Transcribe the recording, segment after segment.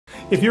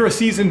If you're a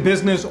seasoned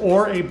business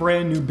or a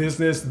brand new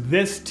business,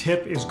 this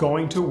tip is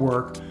going to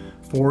work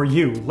for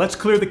you. Let's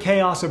clear the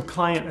chaos of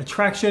client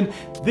attraction.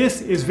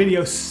 This is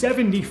video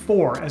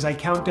 74 as I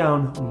count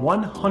down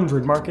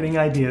 100 marketing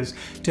ideas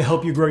to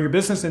help you grow your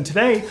business. And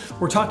today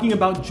we're talking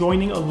about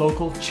joining a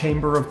local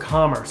chamber of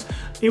commerce.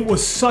 It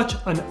was such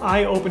an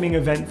eye-opening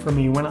event for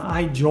me when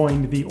I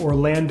joined the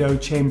Orlando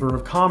Chamber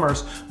of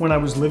Commerce when I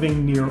was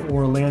living near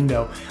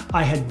Orlando.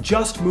 I had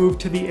just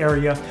moved to the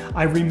area.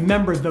 I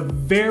remember the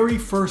very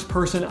first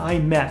person I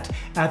met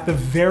at the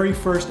very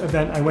first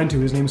event I went to.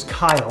 His name's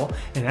Kyle,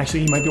 and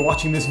actually he might be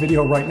watching this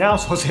video right now,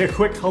 so I'll say a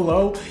quick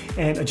hello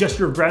and a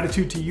gesture of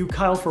gratitude to you,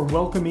 Kyle, for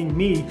welcoming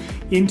me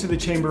into the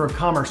Chamber of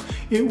Commerce.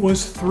 It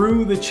was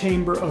through the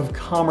Chamber of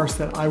Commerce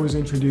that I was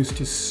introduced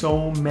to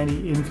so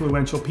many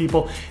influential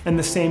people, and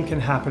the same can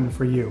happen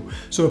for you.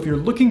 So if you're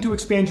looking to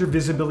expand your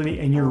visibility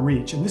and your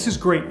reach, and this is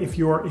great, if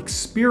you're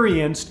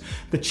experienced,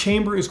 the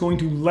Chamber is going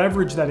to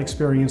leverage that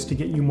experience to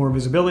get you more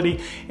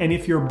visibility, and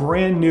if you're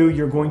brand new,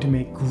 you're going to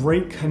make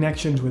great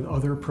connections with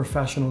other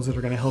professionals that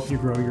are going to help you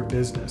grow your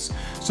business.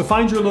 So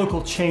find your local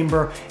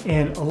chamber,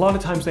 and a lot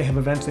of times they have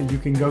events that you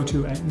can go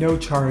to at no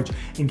charge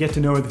and get to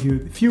know a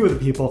few of the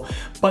people.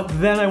 But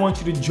then I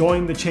want you to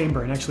join the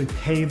chamber and actually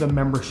pay the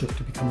membership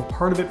to become a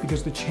part of it,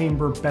 because the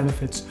chamber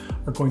benefits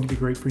are going to be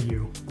great for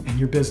you and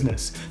your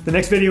business. The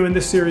next video in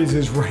this series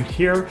is right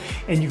here,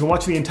 and you can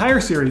watch the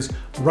entire series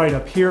right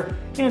up here.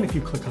 And if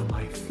you click on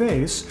my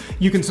face,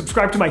 you can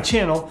subscribe to my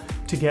channel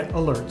to get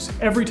alerts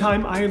every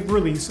time I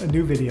release a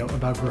new video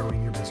about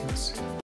growing your business.